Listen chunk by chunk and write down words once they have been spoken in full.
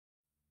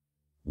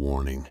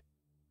Warning: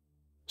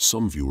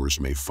 some viewers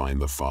may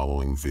find the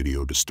following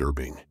video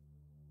disturbing.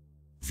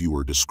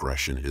 Viewer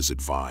discretion is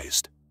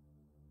advised.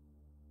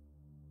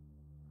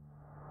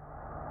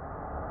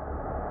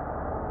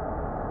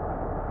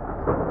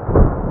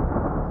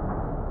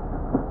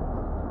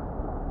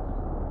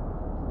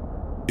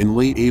 In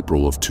late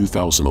April of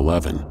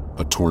 2011,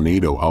 a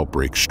tornado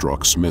outbreak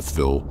struck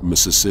Smithville,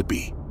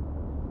 Mississippi.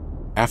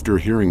 After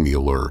hearing the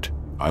alert,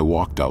 I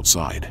walked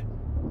outside.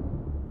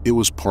 It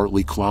was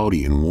partly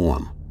cloudy and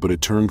warm, but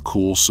it turned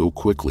cool so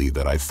quickly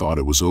that I thought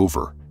it was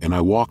over, and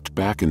I walked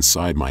back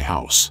inside my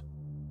house.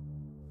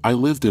 I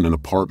lived in an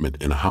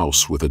apartment in a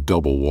house with a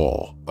double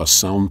wall, a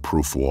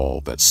soundproof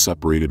wall that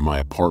separated my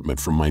apartment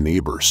from my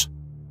neighbors.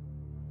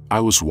 I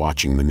was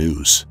watching the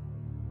news.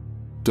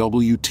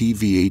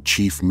 WTVA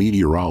Chief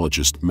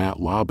Meteorologist Matt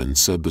Lobban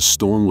said the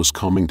storm was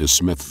coming to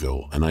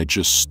Smithville, and I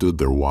just stood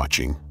there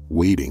watching,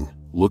 waiting,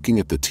 looking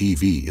at the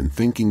TV and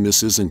thinking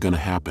this isn't gonna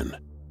happen.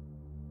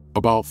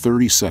 About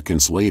 30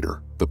 seconds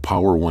later, the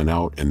power went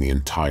out and the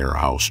entire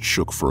house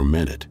shook for a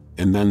minute,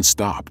 and then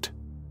stopped.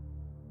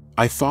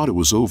 I thought it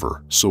was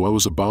over, so I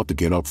was about to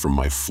get up from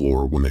my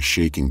floor when the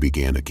shaking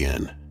began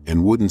again,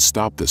 and wouldn't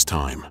stop this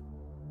time.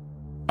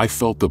 I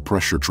felt the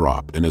pressure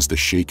drop, and as the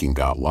shaking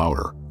got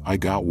louder, I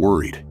got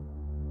worried.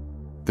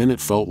 Then it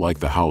felt like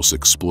the house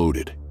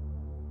exploded.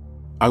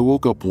 I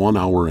woke up 1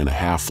 hour and a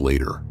half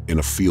later, in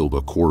a field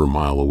a quarter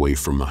mile away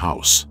from the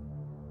house.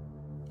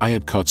 I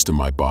had cuts to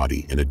my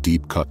body and a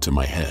deep cut to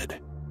my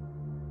head.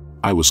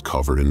 I was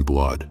covered in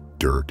blood,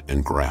 dirt,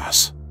 and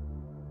grass.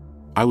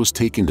 I was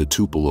taken to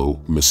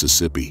Tupelo,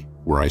 Mississippi,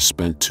 where I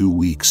spent 2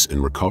 weeks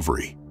in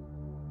recovery.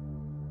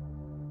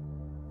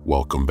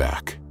 Welcome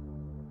back.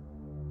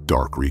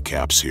 Dark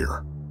Recaps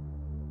here.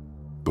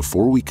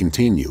 Before we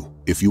continue,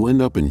 if you end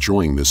up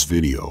enjoying this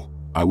video,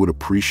 I would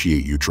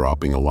appreciate you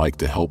dropping a like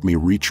to help me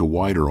reach a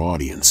wider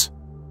audience.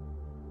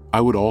 I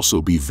would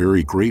also be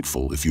very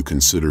grateful if you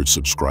considered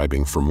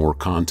subscribing for more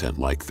content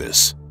like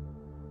this.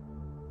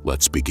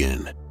 Let's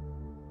begin.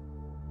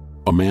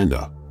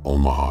 Amanda,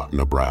 Omaha,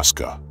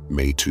 Nebraska,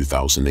 May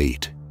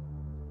 2008.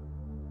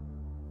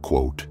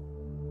 Quote: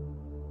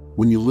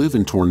 when you live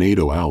in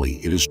Tornado Alley,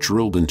 it is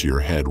drilled into your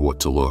head what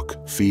to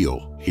look,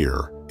 feel,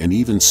 hear, and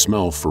even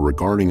smell for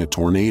regarding a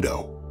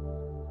tornado.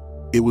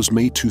 It was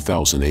May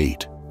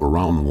 2008,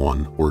 around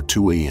 1 or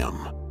 2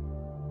 a.m.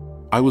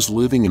 I was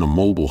living in a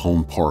mobile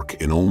home park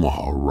in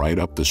Omaha right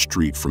up the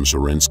street from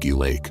Zorinsky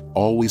Lake,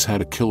 always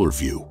had a killer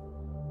view.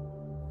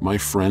 My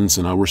friends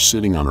and I were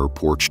sitting on our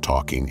porch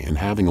talking and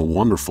having a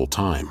wonderful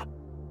time.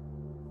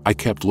 I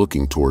kept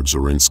looking towards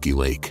Zorinsky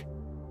Lake.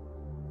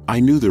 I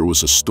knew there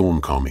was a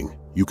storm coming,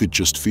 you could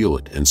just feel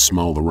it and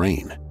smell the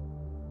rain.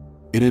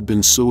 It had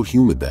been so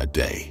humid that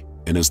day,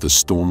 and as the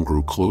storm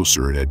grew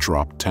closer it had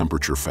dropped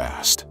temperature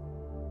fast.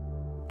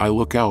 I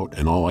look out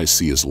and all I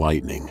see is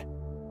lightning.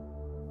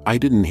 I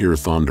didn't hear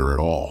thunder at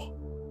all.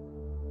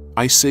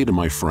 I say to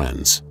my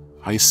friends,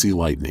 I see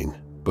lightning,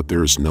 but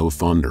there is no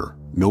thunder,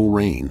 no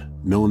rain,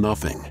 no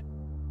nothing.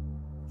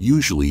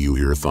 Usually you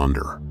hear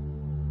thunder.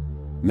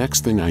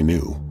 Next thing I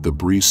knew, the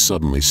breeze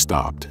suddenly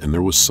stopped and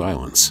there was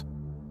silence.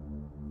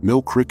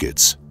 No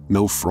crickets,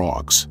 no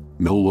frogs,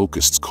 no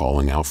locusts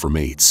calling out for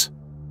mates.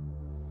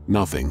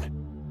 Nothing.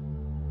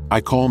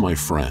 I call my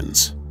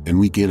friends, and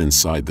we get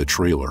inside the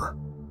trailer.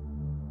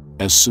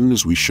 As soon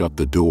as we shut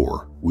the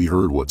door, we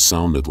heard what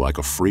sounded like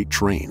a freight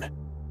train.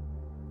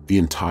 The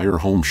entire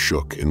home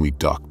shook and we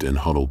ducked and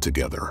huddled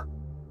together.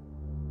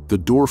 The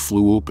door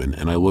flew open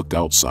and I looked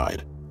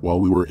outside,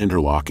 while we were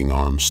interlocking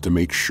arms to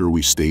make sure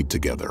we stayed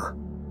together.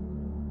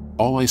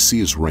 All I see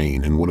is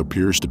rain and what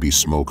appears to be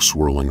smoke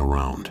swirling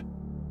around.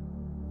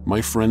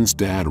 My friend's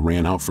dad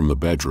ran out from the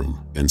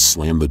bedroom and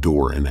slammed the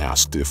door and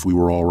asked if we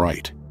were all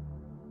right.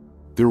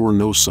 There were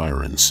no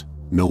sirens,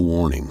 no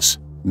warnings,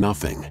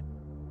 nothing.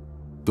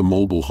 The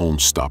mobile home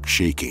stopped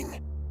shaking.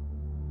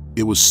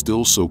 It was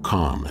still so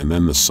calm, and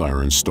then the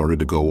sirens started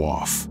to go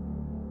off.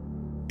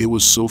 It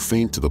was so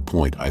faint to the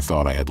point I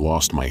thought I had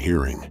lost my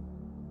hearing.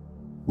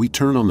 We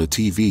turn on the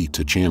TV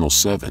to Channel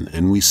 7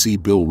 and we see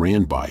Bill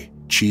Randby,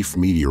 Chief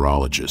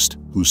Meteorologist,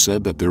 who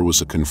said that there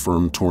was a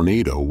confirmed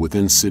tornado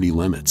within city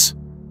limits.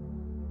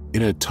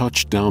 It had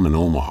touched down in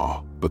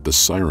Omaha, but the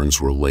sirens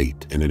were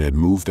late and it had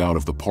moved out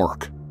of the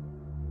park.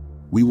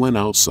 We went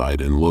outside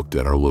and looked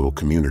at our little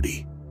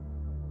community.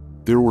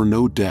 There were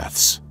no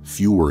deaths,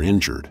 few were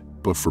injured,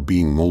 but for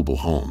being mobile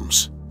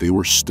homes, they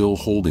were still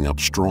holding up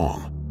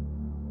strong.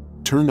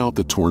 Turned out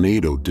the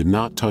tornado did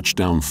not touch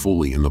down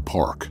fully in the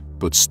park,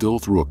 but still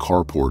threw a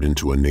carport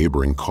into a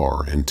neighboring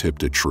car and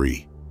tipped a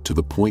tree, to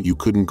the point you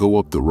couldn't go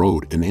up the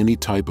road in any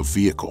type of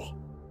vehicle.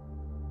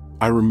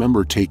 I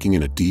remember taking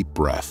in a deep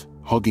breath,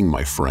 hugging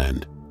my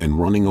friend, and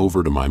running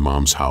over to my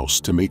mom's house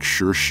to make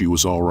sure she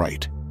was all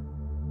right.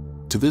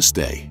 To this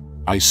day,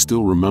 I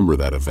still remember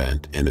that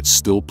event and it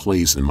still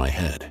plays in my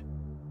head.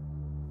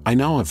 I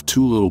now have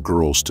 2 little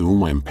girls to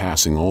whom I am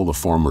passing all the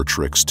farmer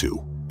tricks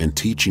to and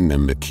teaching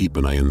them to keep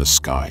an eye in the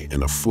sky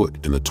and a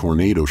foot in the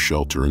tornado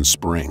shelter in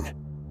spring.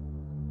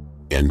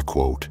 End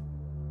quote.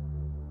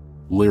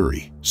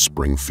 Larry,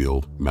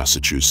 Springfield,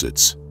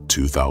 Massachusetts,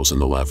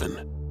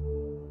 2011.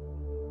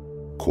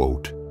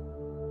 Quote,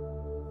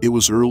 "It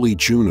was early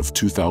June of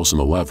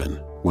 2011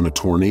 when a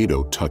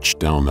tornado touched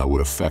down that would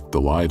affect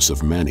the lives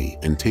of many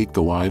and take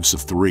the lives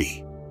of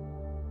 3.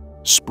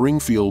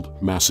 Springfield,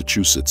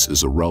 Massachusetts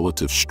is a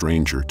relative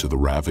stranger to the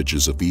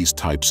ravages of these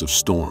types of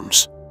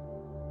storms.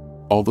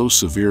 Although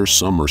severe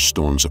summer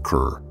storms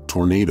occur,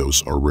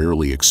 tornadoes are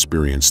rarely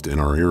experienced in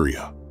our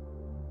area.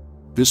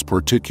 This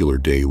particular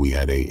day we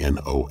had a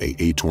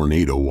NOAA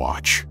tornado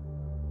watch.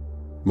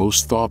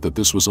 Most thought that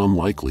this was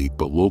unlikely,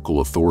 but local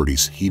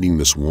authorities heeding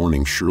this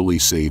warning surely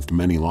saved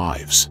many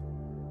lives.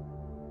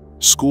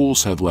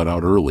 Schools had let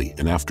out early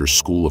and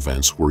after-school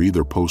events were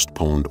either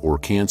postponed or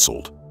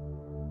canceled.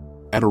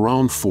 At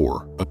around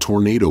 4, a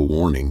tornado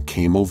warning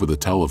came over the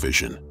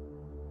television.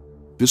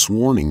 This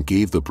warning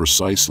gave the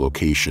precise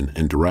location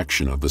and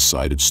direction of the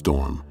cited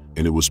storm,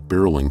 and it was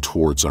barreling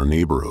towards our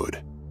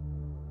neighborhood.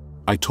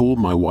 I told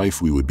my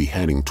wife we would be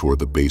heading toward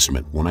the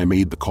basement when I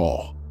made the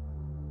call.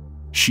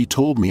 She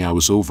told me I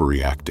was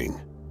overreacting,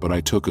 but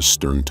I took a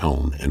stern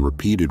tone and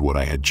repeated what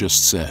I had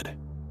just said.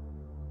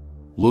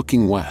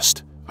 Looking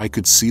west, I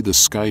could see the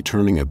sky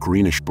turning a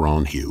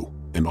greenish-brown hue,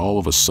 and all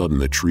of a sudden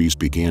the trees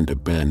began to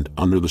bend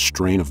under the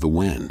strain of the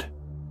wind.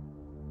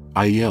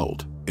 I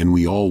yelled, and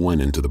we all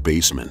went into the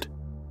basement.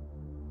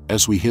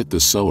 As we hit the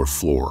cellar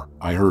floor,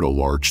 I heard a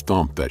large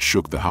thump that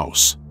shook the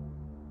house.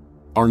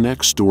 Our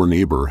next-door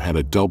neighbor had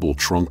a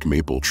double-trunked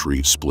maple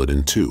tree split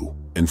in 2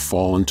 and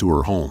fall into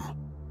her home.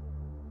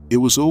 It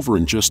was over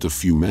in just a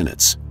few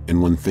minutes,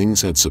 and when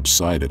things had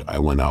subsided, I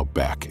went out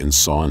back and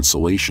saw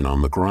insulation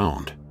on the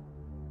ground.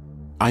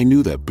 I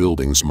knew that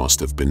buildings must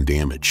have been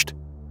damaged.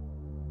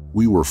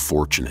 We were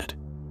fortunate.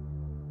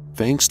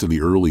 Thanks to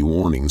the early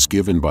warnings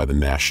given by the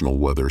National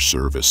Weather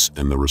Service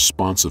and the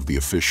response of the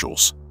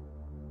officials,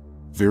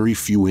 very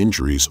few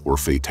injuries or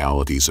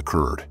fatalities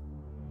occurred.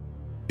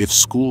 If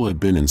school had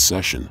been in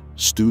session,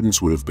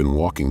 students would have been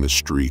walking the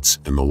streets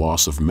and the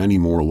loss of many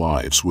more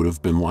lives would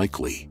have been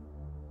likely.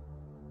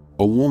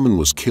 A woman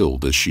was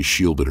killed as she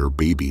shielded her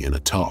baby in a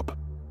tub.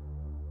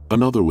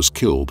 Another was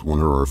killed when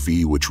her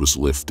RV, which was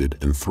lifted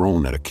and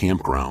thrown at a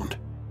campground.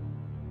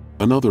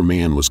 Another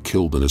man was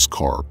killed in his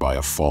car by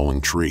a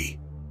falling tree.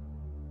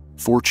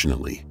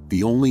 Fortunately,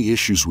 the only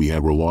issues we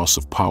had were loss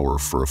of power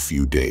for a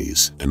few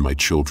days, and my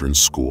children's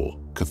school,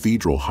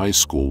 Cathedral High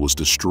School, was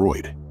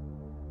destroyed.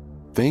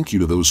 Thank you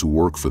to those who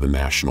work for the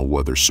National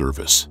Weather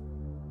Service.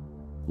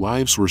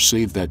 Lives were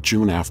saved that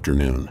June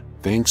afternoon,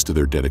 thanks to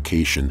their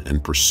dedication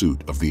and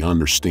pursuit of the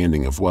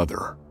understanding of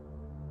weather."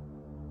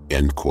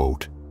 End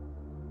quote.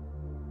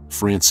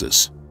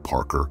 Francis,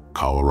 Parker,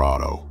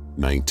 Colorado,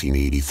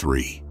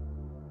 1983.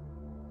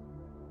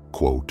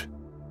 Quote,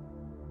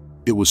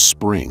 "It was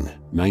spring,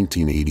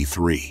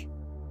 1983.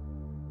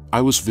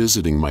 I was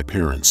visiting my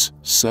parents,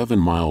 7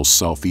 miles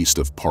southeast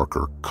of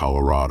Parker,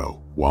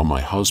 Colorado, while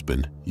my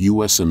husband,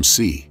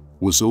 USMC,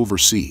 was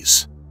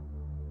overseas.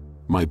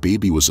 My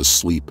baby was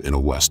asleep in a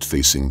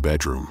west-facing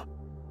bedroom.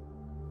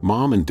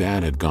 Mom and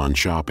Dad had gone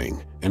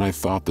shopping, and I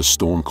thought the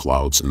storm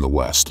clouds in the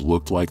west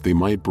looked like they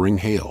might bring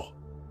hail.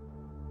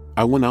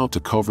 I went out to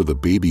cover the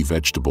baby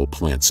vegetable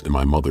plants in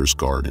my mother's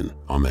garden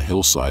on the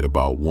hillside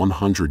about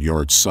 100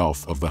 yards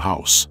south of the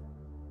house.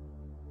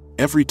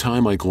 Every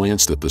time I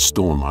glanced at the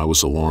storm, I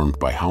was alarmed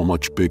by how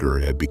much bigger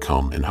it had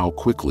become and how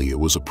quickly it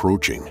was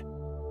approaching.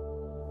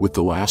 With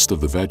the last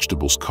of the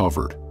vegetables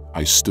covered,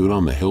 I stood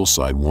on the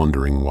hillside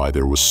wondering why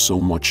there was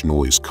so much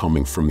noise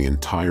coming from the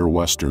entire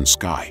western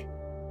sky.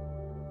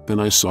 Then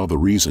I saw the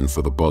reason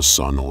for the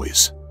buzzsaw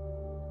noise.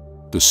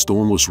 The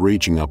storm was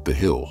raging up the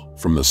hill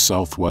from the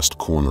southwest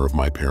corner of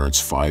my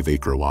parents'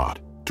 5-acre lot,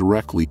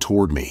 directly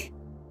toward me.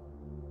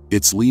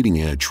 Its leading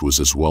edge was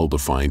as well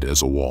defined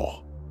as a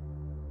wall.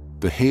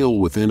 The hail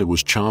within it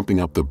was chomping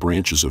up the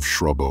branches of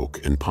shrub oak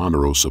and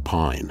ponderosa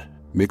pine,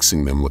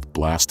 mixing them with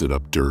blasted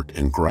up dirt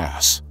and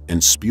grass,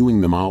 and spewing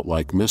them out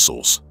like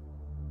missiles.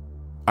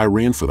 I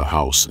ran for the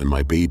house and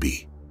my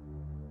baby.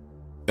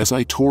 As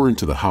I tore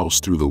into the house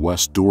through the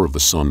west door of the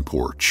sun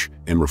porch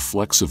and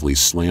reflexively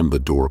slammed the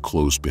door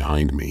closed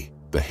behind me,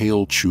 the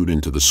hail chewed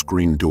into the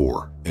screen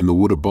door and the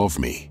wood above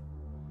me.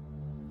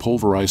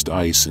 Pulverized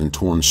ice and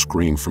torn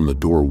screen from the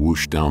door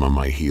whooshed down on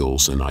my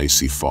heels, and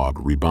icy fog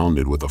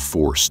rebounded with a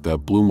force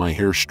that blew my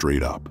hair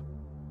straight up.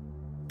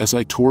 As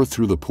I tore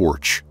through the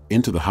porch,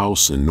 into the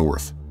house and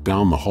north,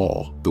 down the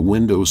hall, the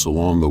windows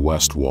along the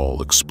west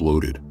wall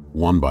exploded,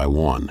 one by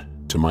one,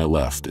 to my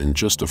left and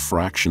just a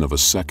fraction of a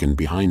second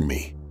behind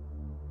me.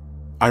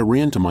 I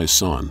ran to my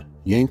son,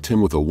 yanked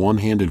him with a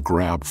one-handed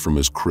grab from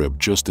his crib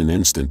just an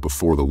instant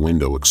before the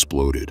window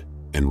exploded,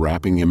 and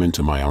wrapping him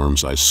into my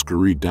arms I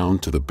scurried down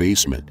to the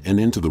basement and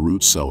into the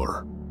root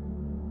cellar.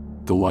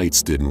 The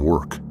lights didn't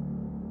work.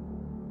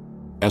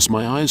 As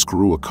my eyes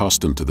grew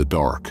accustomed to the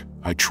dark,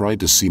 I tried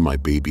to see my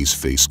baby's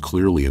face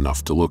clearly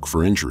enough to look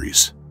for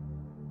injuries.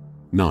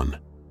 None.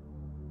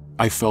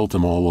 I felt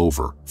him all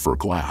over, for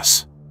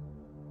glass.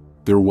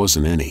 There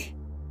wasn't any.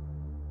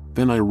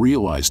 Then I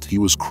realized he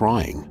was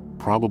crying,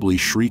 probably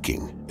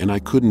shrieking, and I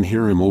couldn't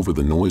hear him over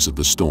the noise of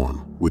the storm,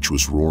 which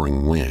was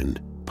roaring wind,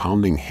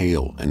 pounding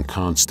hail, and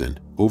constant,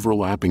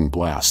 overlapping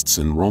blasts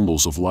and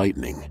rumbles of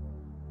lightning.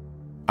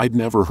 I'd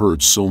never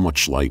heard so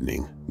much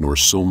lightning, nor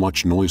so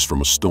much noise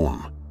from a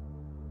storm.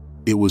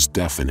 It was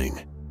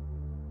deafening.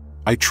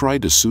 I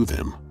tried to soothe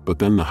him, but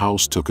then the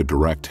house took a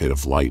direct hit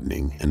of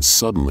lightning, and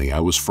suddenly I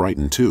was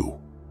frightened too.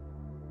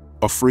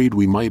 Afraid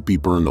we might be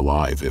burned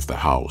alive if the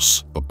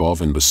house,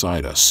 above and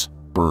beside us,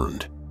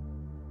 burned.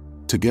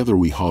 Together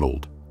we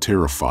huddled,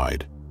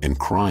 terrified, and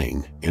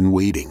crying, and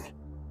waiting.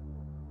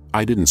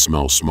 I didn't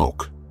smell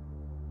smoke.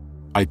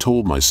 I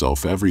told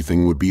myself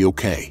everything would be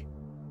okay.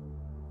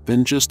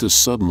 Then just as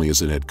suddenly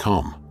as it had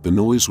come, the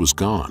noise was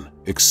gone,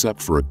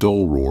 except for a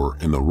dull roar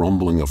and the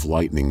rumbling of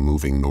lightning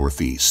moving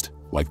northeast,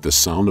 like the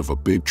sound of a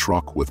big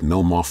truck with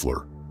no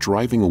muffler,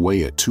 driving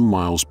away at 2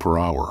 miles per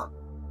hour.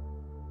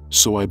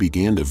 So I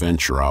began to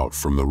venture out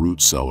from the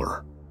root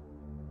cellar.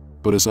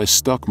 But as I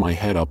stuck my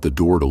head out the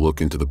door to look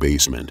into the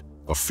basement,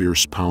 a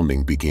fierce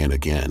pounding began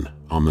again,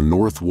 on the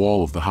north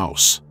wall of the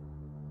house.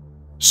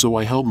 So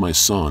I held my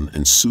son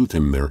and soothed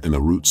him there in the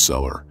root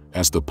cellar,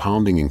 as the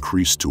pounding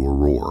increased to a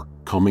roar,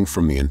 coming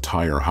from the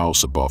entire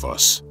house above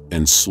us,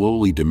 and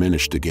slowly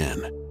diminished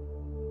again.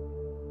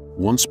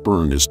 Once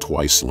burned is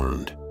twice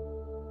learned.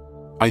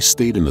 I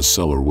stayed in the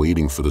cellar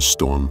waiting for the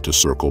storm to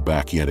circle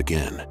back yet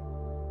again.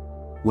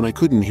 When I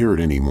couldn't hear it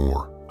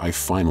anymore, I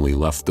finally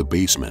left the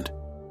basement.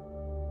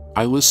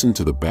 I listened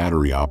to the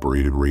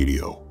battery-operated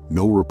radio,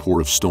 no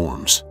report of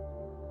storms.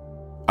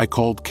 I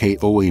called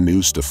CO.AG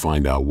News to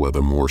find out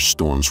whether more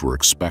storms were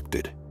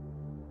expected.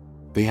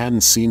 They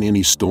hadn't seen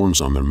any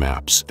storms on their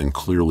maps and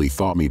clearly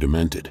thought me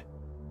demented.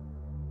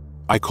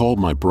 I called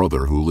my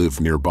brother who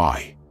lived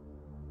nearby.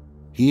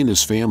 He and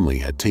his family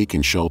had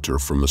taken shelter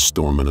from the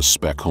storm in a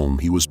spec home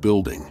he was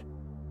building.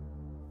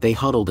 They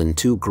huddled in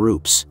 2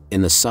 groups,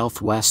 in the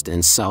southwest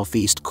and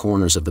southeast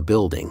corners of the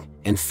building,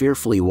 and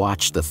fearfully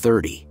watched the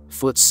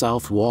 30-foot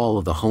south wall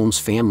of the home's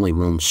family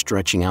room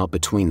stretching out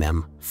between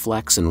them,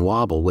 flex and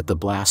wobble with the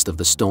blast of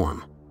the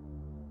storm.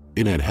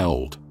 It had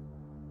held.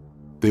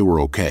 They were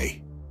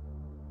okay.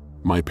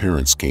 My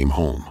parents came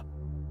home.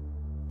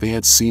 They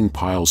had seen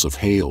piles of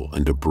hail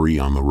and debris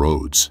on the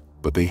roads,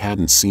 but they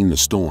hadn't seen the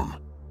storm.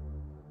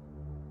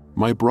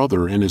 My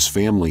brother and his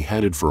family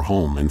headed for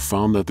home and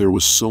found that there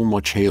was so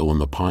much hail in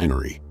the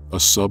Pinery, a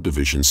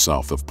subdivision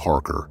south of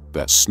Parker,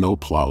 that snow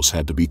plows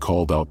had to be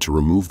called out to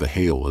remove the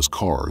hail as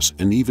cars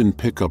and even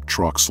pickup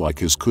trucks like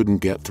his couldn't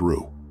get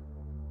through.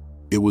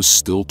 It was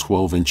still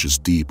 12 inches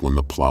deep when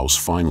the plows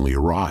finally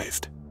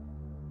arrived.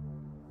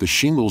 The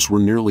shingles were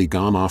nearly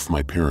gone off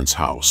my parents'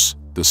 house,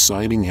 the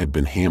siding had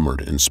been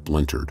hammered and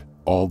splintered,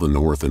 all the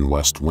north and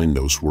west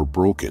windows were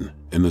broken,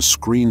 and the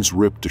screens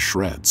ripped to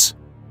shreds.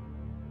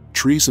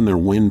 Trees in their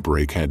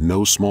windbreak had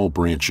no small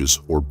branches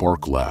or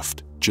bark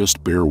left,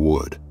 just bare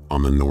wood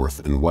on the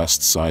north and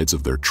west sides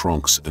of their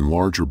trunks and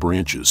larger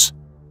branches.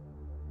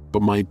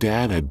 But my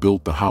dad had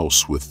built the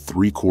house with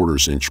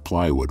 3/4 inch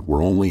plywood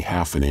where only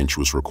 1/2 inch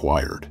was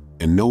required,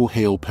 and no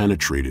hail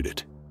penetrated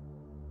it.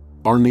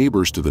 Our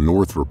neighbors to the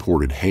north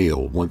reported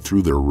hail went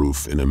through their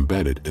roof and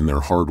embedded in their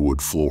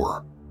hardwood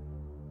floor.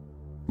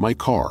 My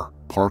car,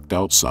 parked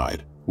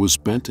outside, was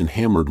bent and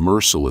hammered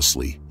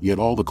mercilessly, yet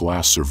all the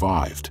glass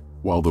survived,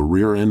 while the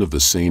rear end of the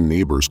same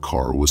neighbor's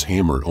car was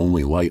hammered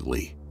only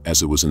lightly,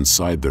 as it was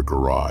inside their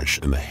garage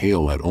and the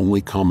hail had only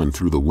come in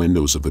through the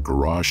windows of the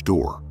garage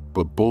door,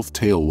 but both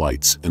tail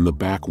lights and the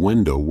back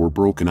window were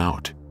broken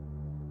out.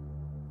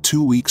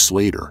 2 weeks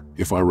later,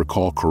 if I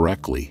recall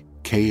correctly,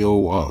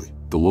 CO.AG,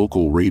 the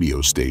local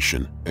radio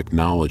station,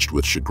 acknowledged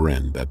with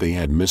chagrin that they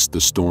had missed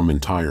the storm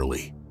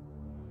entirely.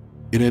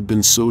 It had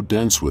been so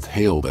dense with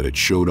hail that it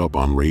showed up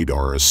on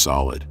radar as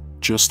solid,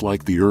 just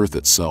like the Earth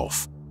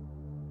itself.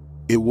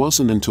 It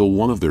wasn't until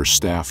one of their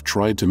staff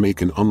tried to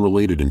make an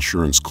unrelated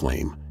insurance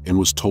claim and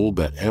was told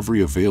that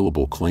every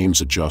available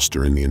claims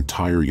adjuster in the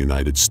entire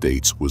United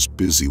States was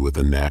busy with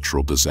a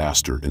natural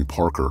disaster in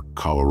Parker,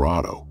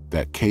 Colorado,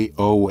 that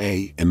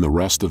CO.AG and the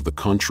rest of the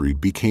country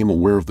became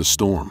aware of the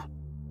storm.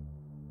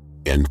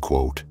 End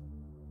quote.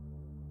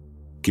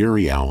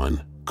 Gary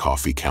Allen,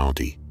 Coffee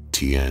County,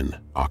 TN,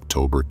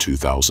 October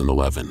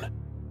 2011.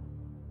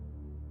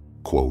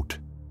 Quote,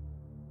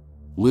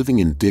 living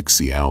in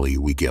Dixie Alley,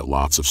 we get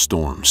lots of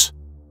storms.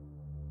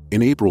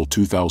 In April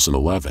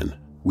 2011,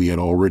 we had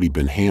already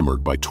been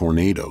hammered by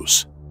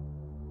tornadoes.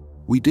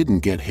 We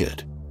didn't get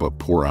hit, but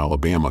poor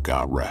Alabama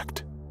got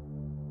wrecked.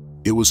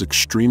 It was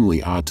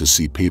extremely odd to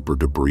see paper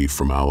debris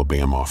from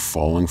Alabama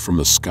falling from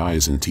the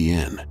skies in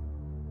TN.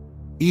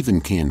 Even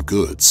canned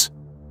goods.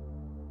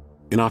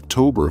 In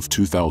October of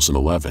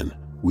 2011,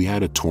 we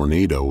had a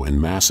tornado and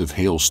massive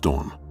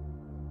hailstorm.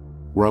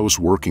 Where I was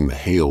working, the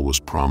hail was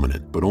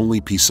prominent but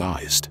only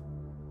pea-sized.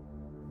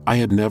 I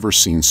had never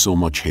seen so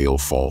much hail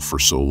fall for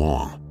so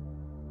long.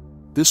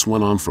 This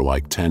went on for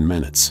like 10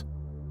 minutes.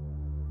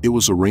 It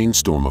was a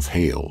rainstorm of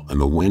hail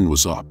and the wind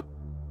was up.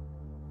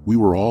 We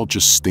were all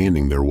just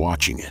standing there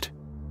watching it.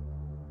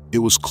 It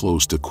was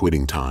close to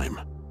quitting time.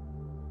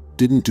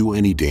 didn't do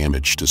any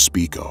damage to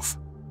speak of.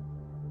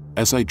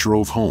 As I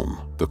drove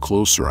home, the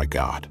closer I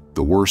got,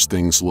 the worse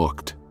things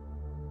looked.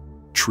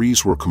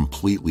 Trees were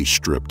completely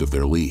stripped of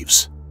their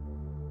leaves.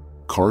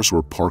 Cars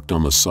were parked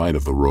on the side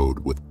of the road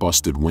with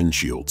busted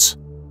windshields.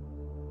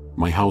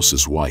 My house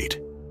is white.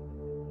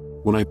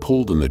 When I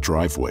pulled in the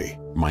driveway,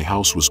 my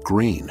house was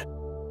green.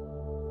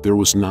 There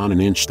was not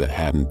an inch that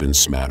hadn't been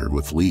smattered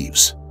with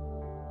leaves.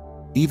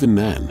 Even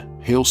then,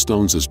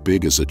 hailstones as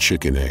big as a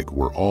chicken egg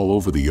were all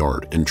over the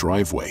yard and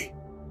driveway.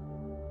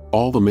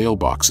 All the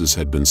mailboxes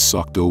had been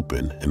sucked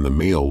open and the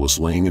mail was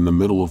laying in the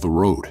middle of the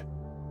road.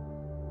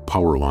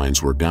 Power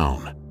lines were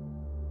down.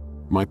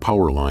 My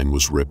power line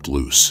was ripped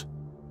loose.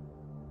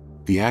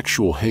 The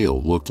actual hail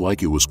looked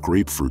like it was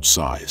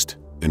grapefruit-sized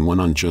and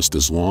went on just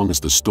as long as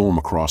the storm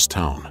across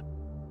town.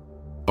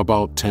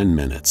 About 10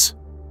 minutes.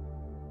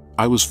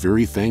 I was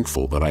very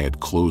thankful that I had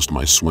closed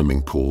my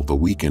swimming pool the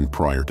weekend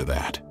prior to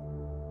that.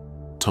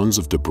 Tons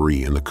of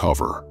debris in the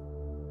cover.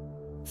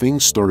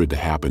 Things started to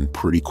happen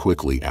pretty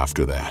quickly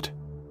after that.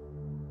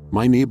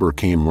 My neighbor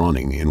came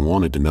running and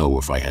wanted to know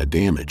if I had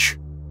damage.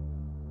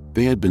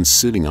 They had been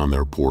sitting on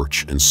their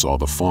porch and saw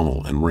the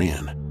funnel and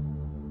ran.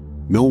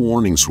 No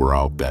warnings were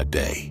out that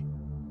day.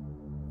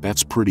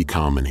 That's pretty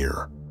common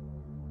here.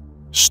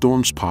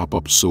 Storms pop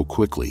up so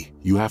quickly,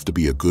 you have to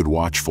be a good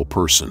watchful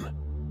person.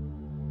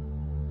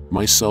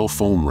 My cell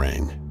phone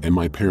rang, and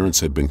my parents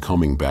had been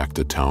coming back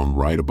to town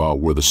right about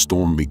where the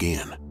storm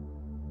began.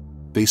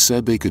 They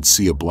said they could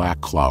see a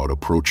black cloud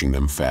approaching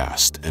them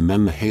fast, and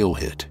then the hail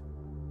hit.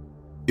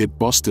 It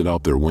busted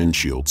out their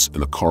windshields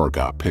and the car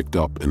got picked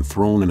up and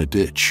thrown in a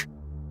ditch.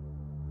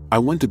 I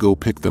went to go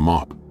pick them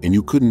up, and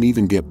you couldn't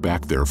even get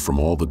back there from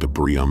all the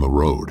debris on the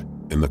road,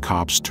 and the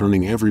cops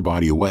turning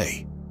everybody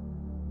away.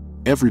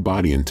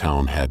 Everybody in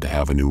town had to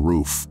have a new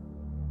roof.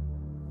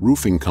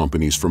 Roofing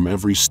companies from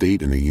every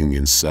state in the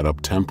union set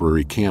up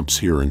temporary camps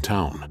here in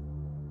town.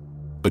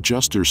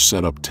 Adjusters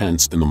set up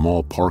tents in the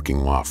mall parking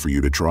lot for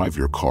you to drive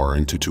your car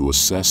into to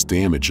assess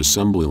damage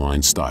assembly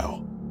line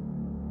style.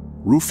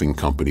 Roofing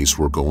companies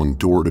were going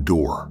door to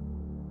door.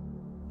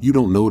 You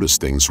don't notice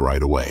things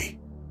right away.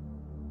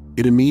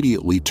 It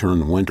immediately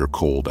turned winter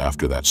cold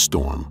after that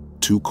storm,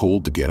 too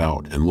cold to get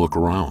out and look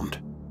around.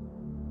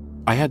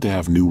 I had to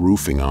have new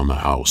roofing on the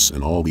house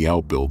and all the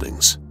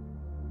outbuildings.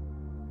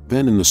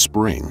 Then in the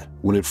spring,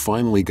 when it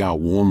finally got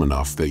warm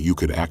enough that you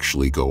could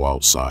actually go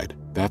outside,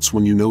 that's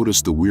when you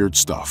noticed the weird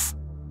stuff.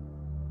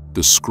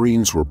 The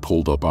screens were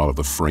pulled up out of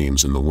the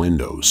frames in the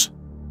windows.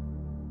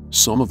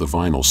 Some of the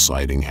vinyl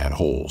siding had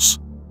holes.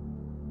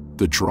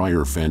 The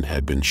dryer vent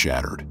had been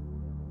shattered.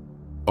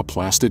 A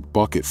plastic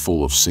bucket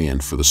full of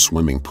sand for the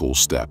swimming pool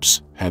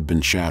steps had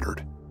been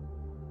shattered.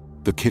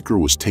 The kicker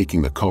was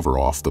taking the cover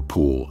off the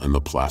pool, and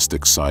the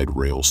plastic side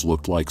rails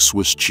looked like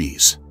Swiss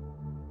cheese.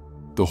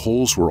 The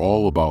holes were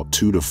all about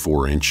 2 to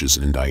 4 inches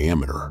in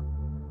diameter.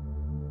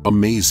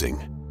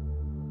 Amazing.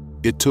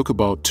 It took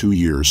about 2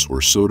 years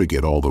or so to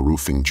get all the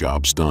roofing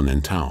jobs done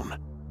in town.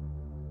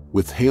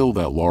 With hail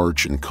that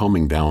large and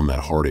coming down that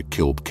hard it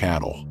killed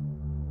cattle.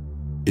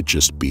 It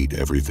just beat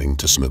everything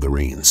to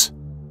smithereens.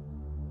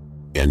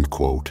 End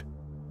quote.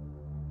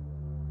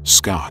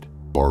 Scott,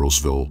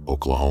 Bartlesville,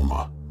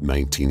 Oklahoma,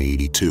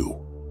 1982.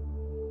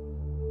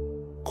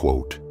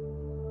 Quote,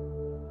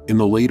 in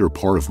the later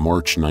part of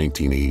March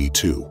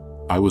 1982,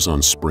 I was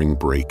on spring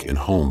break and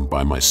home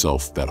by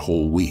myself that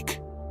whole week.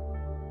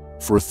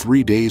 For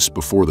 3 days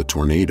before the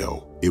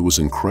tornado, it was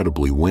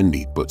incredibly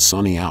windy but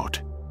sunny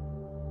out.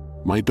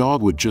 My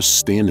dog would just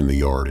stand in the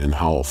yard and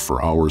howl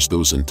for hours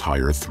those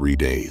entire 3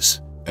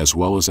 days, as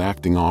well as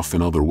acting off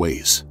in other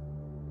ways.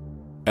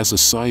 As a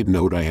side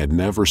note, I had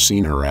never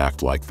seen her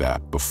act like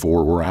that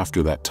before or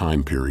after that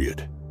time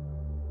period.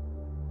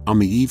 On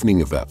the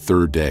evening of that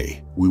third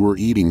day, we were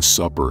eating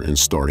supper and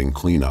starting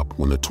cleanup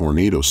when the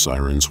tornado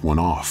sirens went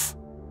off.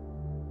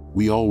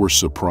 We all were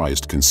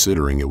surprised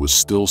considering it was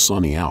still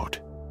sunny out.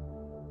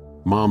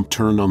 Mom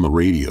turned on the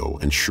radio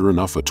and sure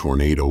enough a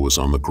tornado was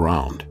on the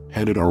ground,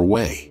 headed our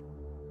way.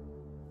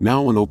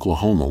 Now in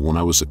Oklahoma when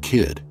I was a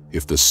kid,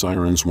 if the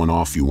sirens went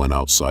off you went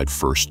outside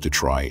first to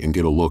try and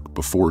get a look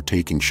before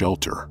taking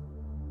shelter.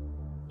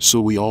 So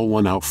we all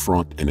went out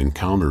front and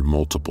encountered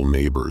multiple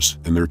neighbors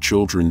and their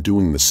children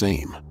doing the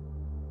same.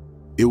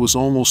 It was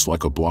almost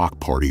like a block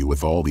party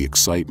with all the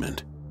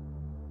excitement.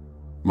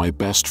 My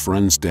best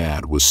friend's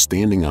dad was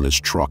standing on his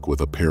truck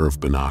with a pair of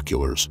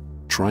binoculars,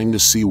 trying to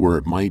see where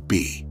it might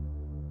be.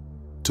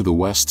 To the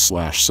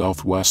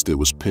west/southwest it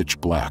was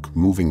pitch black,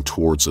 moving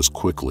towards us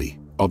quickly,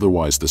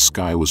 otherwise the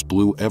sky was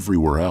blue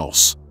everywhere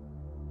else.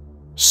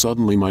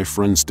 Suddenly my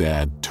friend's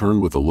dad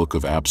turned with a look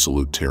of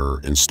absolute terror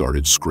and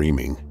started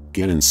screaming,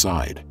 "Get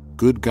inside,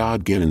 good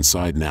God, get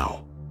inside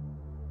now."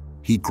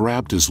 He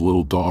grabbed his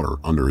little daughter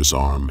under his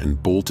arm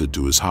and bolted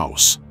to his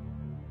house.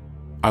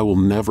 I will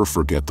never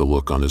forget the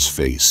look on his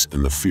face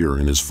and the fear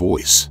in his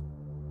voice.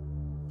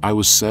 I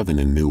was 7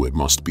 and knew it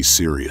must be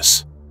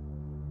serious.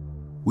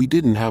 We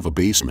didn't have a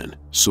basement,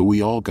 so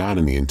we all got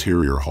in the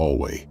interior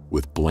hallway,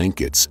 with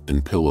blankets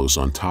and pillows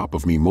on top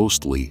of me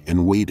mostly,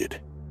 and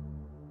waited.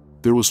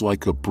 There was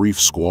like a brief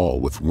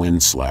squall with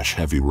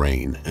wind/heavy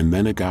rain, and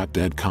then it got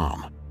dead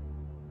calm.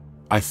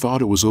 I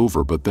thought it was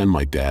over, but then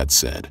my dad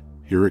said,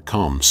 "Here it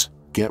comes,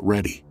 get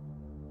ready."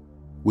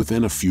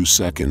 Within a few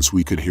seconds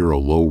we could hear a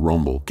low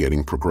rumble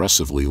getting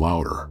progressively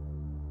louder.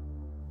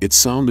 It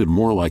sounded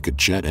more like a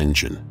jet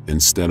engine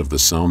instead of the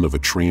sound of a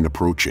train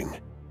approaching.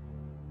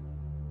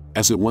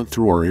 As it went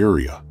through our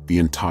area, the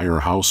entire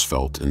house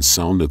felt and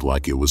sounded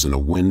like it was in a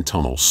wind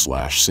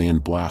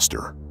tunnel/sand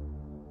blaster.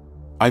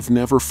 I've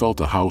never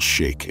felt a house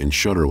shake and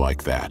shudder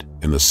like that,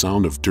 and the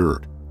sound of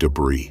dirt,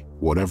 debris,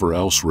 whatever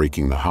else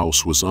raking the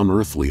house was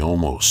unearthly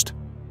almost.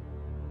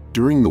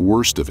 During the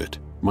worst of it,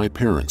 my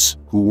parents,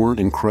 who weren't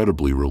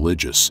incredibly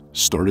religious,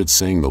 started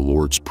saying the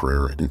Lord's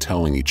Prayer and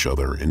telling each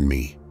other and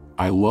me,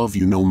 "I love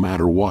you no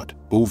matter what,"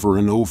 over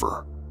and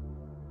over.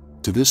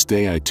 To this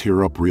day I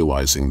tear up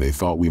realizing they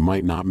thought we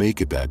might not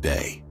make it that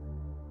day.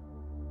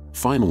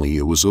 Finally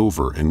it was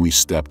over and we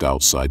stepped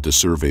outside to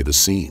survey the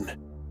scene.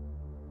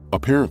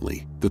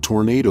 Apparently, the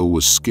tornado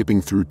was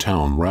skipping through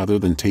town rather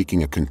than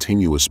taking a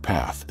continuous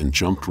path and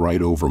jumped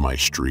right over my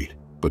street,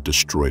 but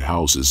destroyed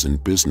houses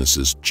and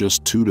businesses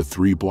just 2 to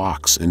 3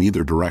 blocks in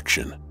either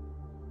direction.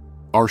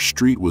 Our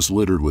street was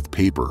littered with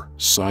paper,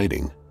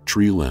 siding,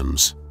 tree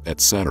limbs,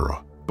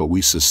 etc., but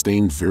we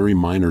sustained very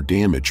minor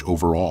damage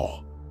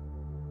overall.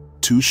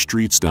 2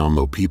 streets down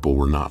though, people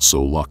were not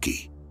so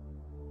lucky.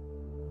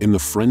 In the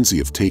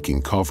frenzy of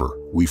taking cover,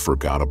 we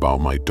forgot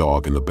about my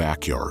dog in the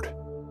backyard.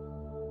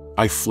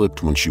 I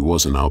flipped when she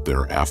wasn't out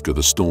there after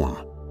the storm.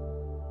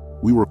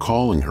 We were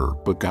calling her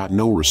but got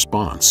no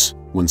response,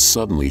 when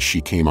suddenly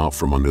she came out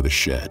from under the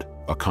shed,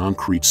 a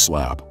concrete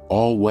slab,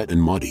 all wet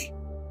and muddy.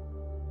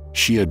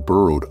 She had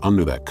burrowed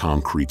under that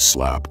concrete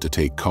slab to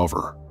take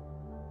cover.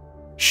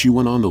 She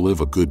went on to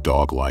live a good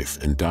dog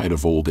life and died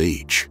of old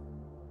age.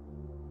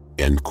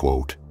 End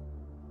quote.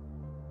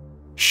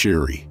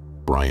 Cheri,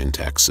 Bryan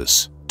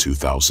TX,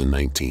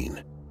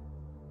 2019.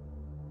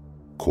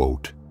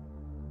 Quote,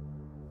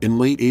 in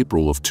late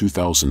April of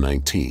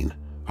 2019,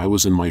 I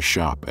was in my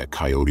shop at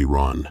Coyote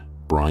Run,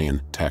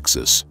 Bryan,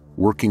 Texas,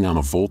 working on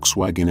a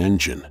Volkswagen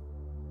engine.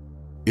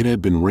 It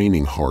had been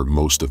raining hard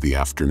most of the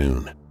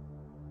afternoon.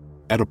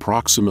 At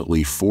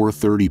approximately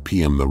 4:30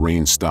 p.m. the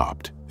rain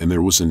stopped, and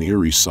there was an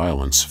eerie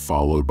silence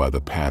followed by the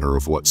patter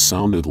of what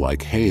sounded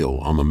like hail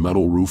on the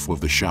metal roof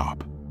of the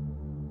shop.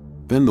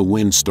 Then the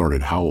wind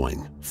started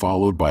howling,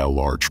 followed by a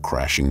large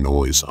crashing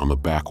noise on the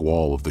back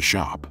wall of the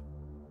shop.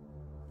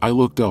 I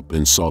looked up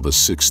and saw the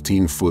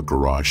 16-foot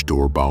garage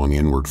door bowing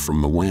inward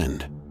from the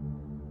wind.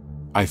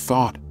 I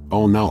thought,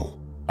 oh no,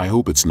 I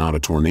hope it's not a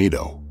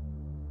tornado.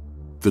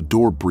 The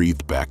door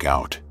breathed back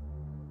out.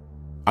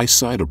 I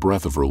sighed a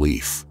breath of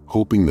relief,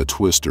 hoping the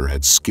twister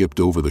had skipped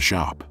over the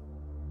shop.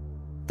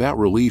 That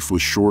relief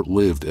was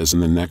short-lived, as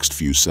in the next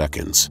few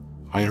seconds,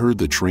 I heard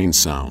the train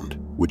sound,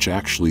 which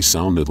actually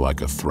sounded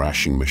like a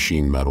thrashing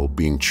machine, metal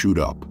being chewed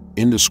up,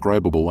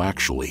 indescribable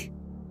actually.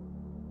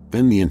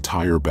 Then the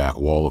entire back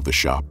wall of the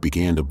shop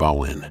began to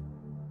bow in.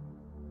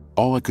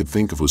 All I could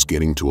think of was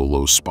getting to a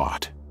low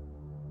spot.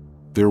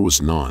 There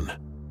was none.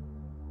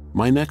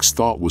 My next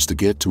thought was to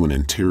get to an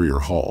interior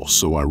hall,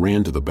 so I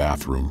ran to the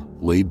bathroom,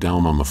 laid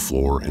down on the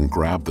floor and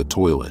grabbed the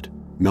toilet,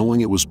 knowing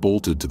it was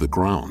bolted to the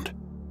ground.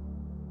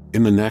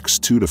 In the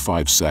next 2 to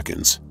 5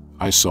 seconds,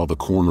 I saw the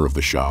corner of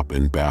the shop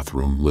and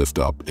bathroom lift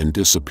up and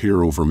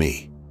disappear over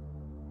me.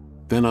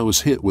 Then I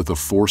was hit with a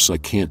force I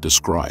can't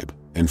describe,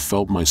 and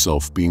felt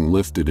myself being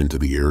lifted into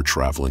the air,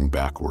 traveling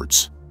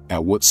backwards,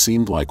 at what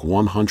seemed like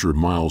 100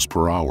 miles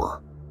per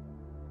hour.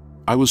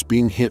 I was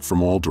being hit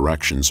from all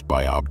directions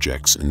by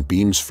objects and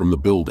beams from the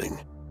building.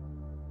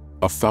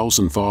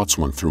 1,000 thoughts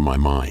went through my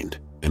mind,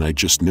 and I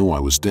just knew I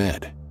was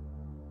dead.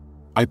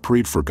 I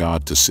prayed for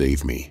God to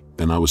save me,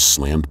 then I was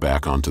slammed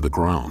back onto the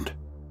ground.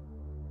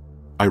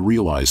 I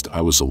realized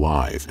I was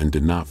alive and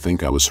did not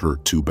think I was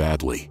hurt too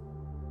badly.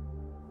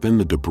 Then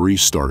the debris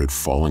started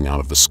falling out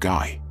of the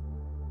sky.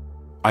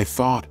 I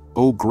thought,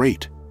 oh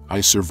great, I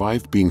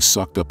survived being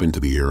sucked up into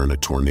the air in a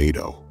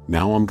tornado,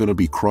 now I'm gonna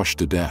be crushed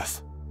to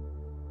death.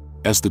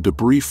 As the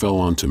debris fell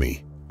onto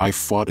me, I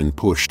fought and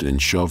pushed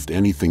and shoved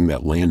anything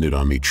that landed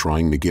on me,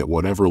 trying to get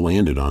whatever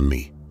landed on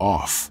me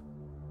off.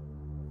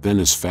 Then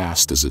as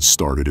fast as it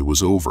started, it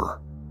was over.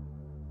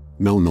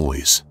 No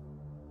noise.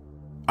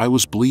 I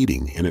was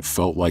bleeding and it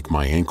felt like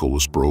my ankle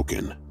was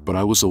broken, but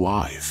I was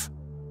alive.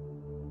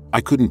 I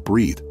couldn't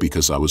breathe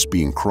because I was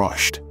being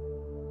crushed.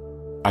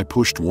 I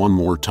pushed one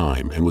more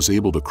time and was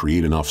able to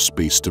create enough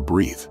space to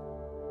breathe.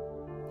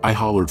 I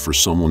hollered for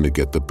someone to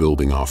get the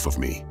building off of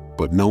me,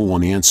 but no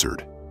one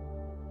answered.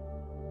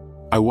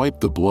 I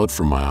wiped the blood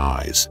from my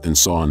eyes and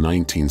saw a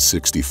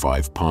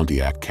 1965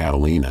 Pontiac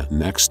Catalina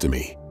next to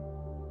me.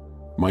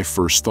 My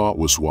first thought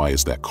was, why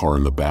is that car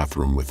in the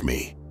bathroom with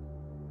me?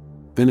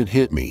 Then it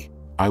hit me.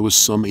 I was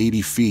some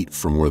 80 feet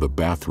from where the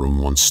bathroom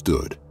once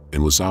stood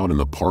and was out in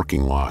the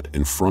parking lot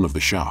in front of the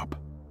shop.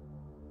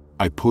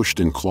 I pushed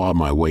and clawed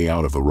my way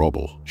out of the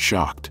rubble,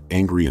 shocked,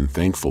 angry, and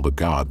thankful to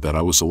God that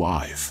I was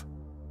alive.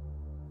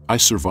 I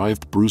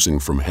survived bruising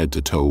from head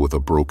to toe with a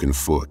broken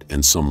foot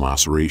and some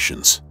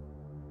lacerations.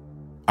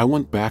 I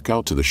went back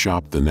out to the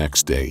shop the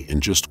next day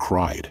and just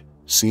cried,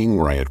 seeing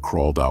where I had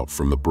crawled out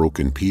from the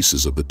broken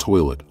pieces of the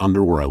toilet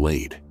under where I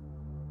laid.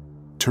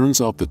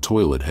 Turns out the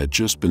toilet had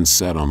just been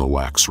set on the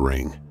wax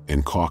ring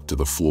and caulked to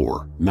the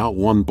floor, not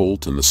one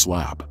bolt in the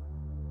slab.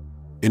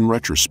 In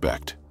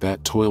retrospect,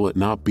 that toilet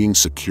not being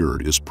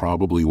secured is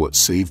probably what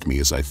saved me,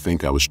 as I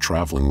think I was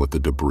traveling with the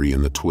debris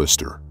in the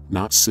twister,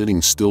 not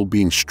sitting still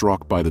being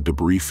struck by the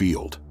debris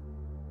field.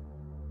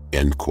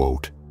 End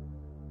quote.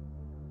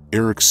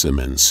 Eric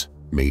Simmons,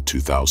 May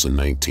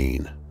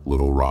 2019,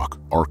 Little Rock,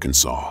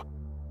 Arkansas.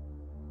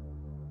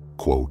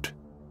 Quote,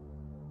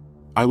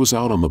 I was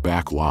out on the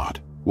back lot,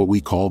 what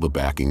we call the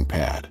backing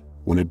pad,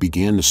 when it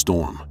began to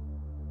storm.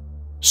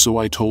 So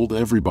I told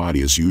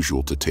everybody as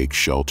usual to take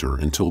shelter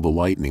until the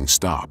lightning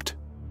stopped.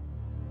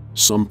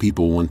 Some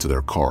people went to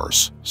their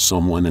cars,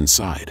 some went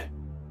inside.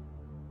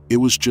 It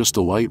was just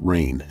a light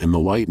rain and the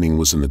lightning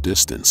was in the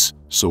distance,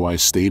 so I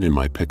stayed in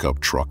my pickup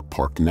truck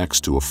parked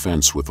next to a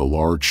fence with a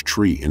large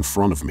tree in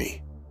front of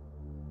me.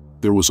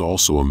 There was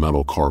also a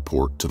metal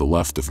carport to the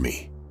left of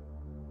me.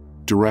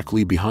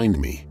 Directly behind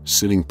me,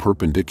 sitting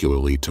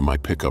perpendicularly to my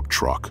pickup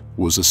truck,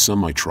 was a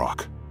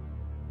semi-truck.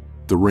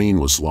 The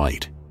rain was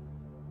light.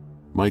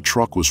 My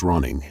truck was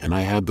running and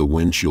I had the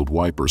windshield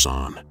wipers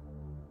on.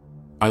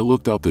 I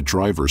looked out the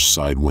driver's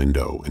side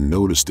window and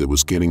noticed it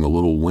was getting a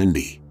little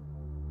windy.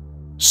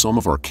 Some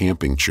of our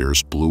camping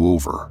chairs blew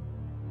over.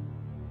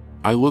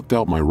 I looked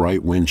out my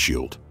right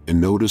windshield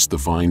and noticed the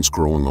vines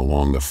growing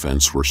along the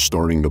fence were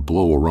starting to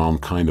blow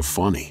around kind of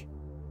funny.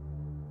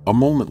 A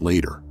moment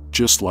later,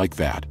 just like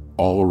that,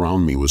 all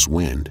around me was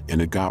wind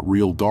and it got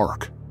real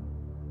dark.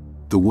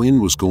 The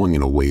wind was going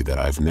in a way that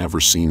I've never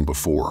seen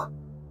before.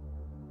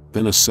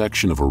 Then a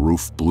section of a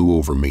roof blew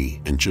over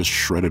me and just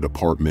shredded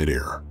apart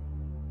midair.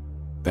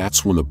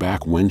 That's when the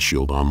back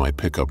windshield on my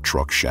pickup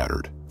truck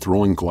shattered,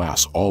 throwing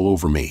glass all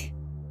over me.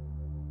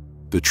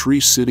 The tree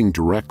sitting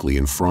directly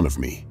in front of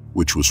me,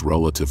 which was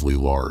relatively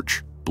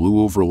large,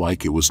 blew over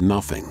like it was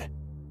nothing.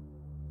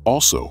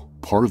 Also,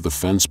 part of the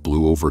fence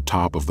blew over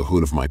top of the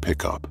hood of my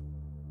pickup.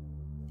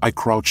 I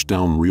crouched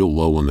down real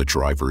low in the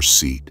driver's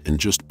seat and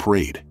just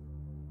prayed.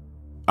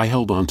 I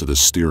held onto the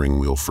steering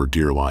wheel for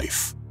dear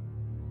life.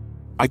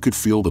 I could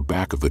feel the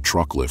back of the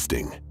truck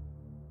lifting.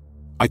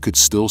 I could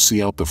still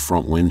see out the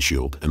front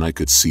windshield and I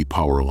could see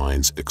power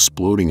lines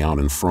exploding out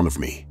in front of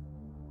me.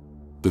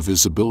 The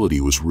visibility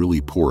was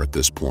really poor at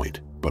this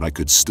point, but I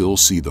could still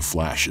see the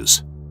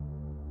flashes.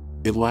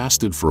 It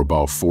lasted for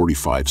about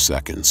 45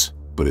 seconds,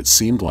 but it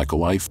seemed like a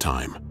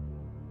lifetime.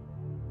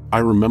 I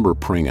remember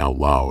praying out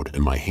loud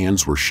and my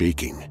hands were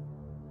shaking.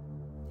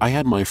 I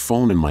had my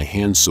phone in my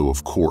hand, so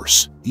of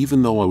course,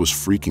 even though I was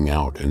freaking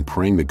out and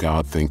praying to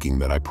God thinking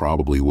that I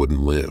probably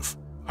wouldn't live,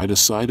 I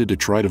decided to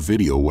try to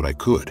video what I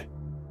could.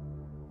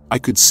 I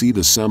could see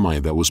the semi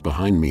that was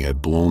behind me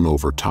had blown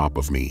over top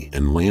of me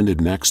and landed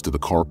next to the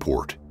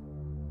carport.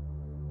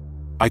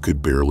 I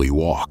could barely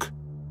walk.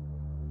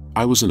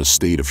 I was in a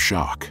state of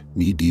shock,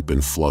 knee-deep in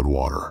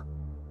floodwater.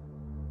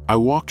 I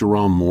walked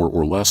around more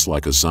or less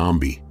like a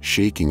zombie,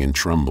 shaking and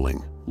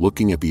trembling,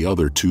 looking at the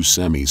other two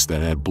semis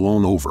that had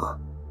blown over.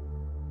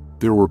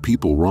 There were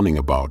people running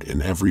about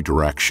in every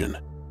direction.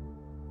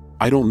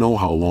 I don't know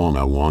how long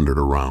I wandered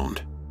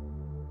around.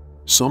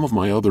 Some of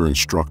my other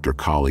instructor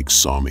colleagues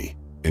saw me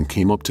and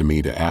came up to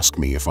me to ask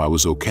me if I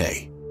was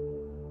okay.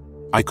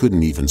 I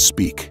couldn't even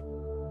speak.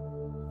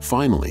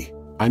 Finally,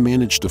 I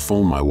managed to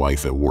phone my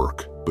wife at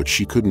work, but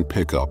she couldn't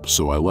pick up,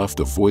 so I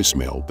left a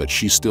voicemail that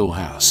she still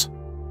has.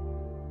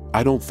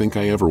 I don't think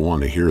I ever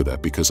want to hear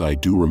that because I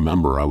do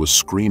remember I was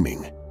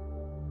screaming.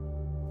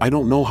 I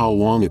don't know how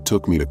long it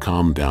took me to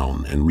calm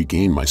down and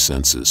regain my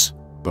senses,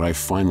 but I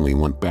finally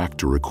went back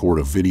to record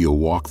a video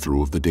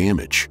walkthrough of the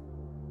damage.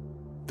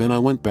 Then I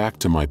went back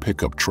to my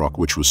pickup truck,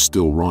 which was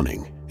still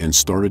running, and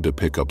started to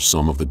pick up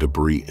some of the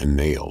debris and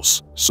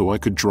nails so I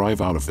could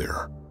drive out of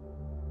there.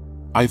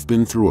 I've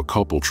been through a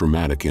couple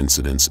traumatic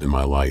incidents in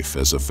my life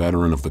as a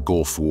veteran of the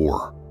Gulf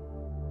War.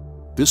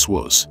 This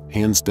was,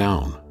 hands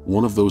down,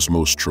 one of those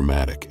most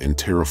traumatic and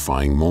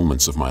terrifying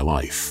moments of my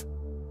life.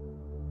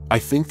 I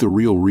think the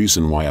real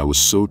reason why I was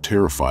so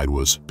terrified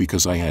was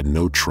because I had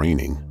no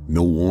training,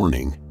 no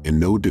warning, and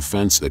no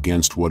defense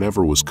against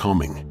whatever was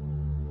coming.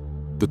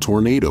 The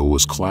tornado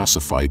was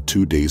classified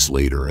 2 days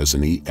later as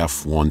an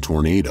EF1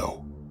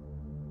 tornado.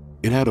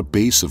 It had a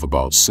base of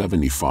about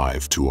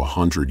 75 to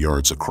 100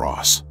 yards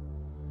across.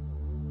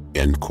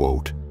 End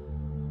quote.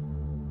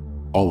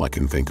 All I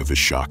can think of is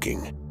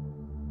shocking.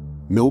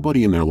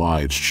 Nobody in their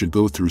lives should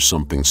go through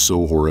something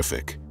so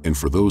horrific, and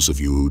for those of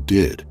you who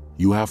did,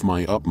 you have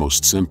my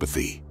utmost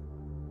sympathy.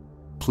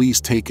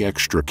 Please take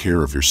extra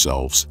care of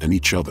yourselves and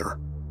each other.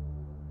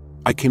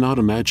 I cannot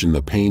imagine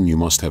the pain you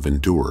must have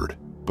endured,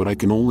 but I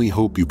can only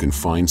hope you can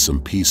find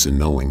some peace in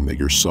knowing that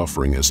your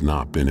suffering has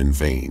not been in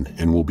vain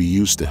and will be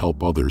used to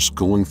help others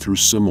going through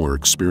similar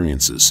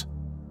experiences.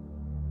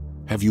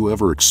 Have you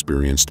ever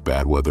experienced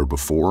bad weather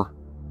before?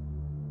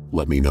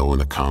 Let me know in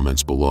the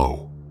comments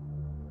below.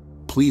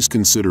 Please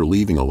consider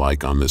leaving a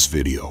like on this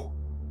video.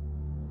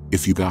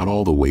 If you got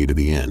all the way to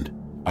the end,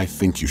 I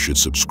think you should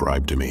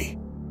subscribe to me.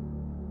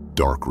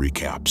 Dark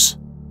Recaps.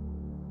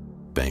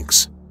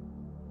 Thanks.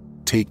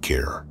 Take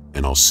care,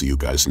 and I'll see you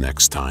guys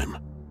next time.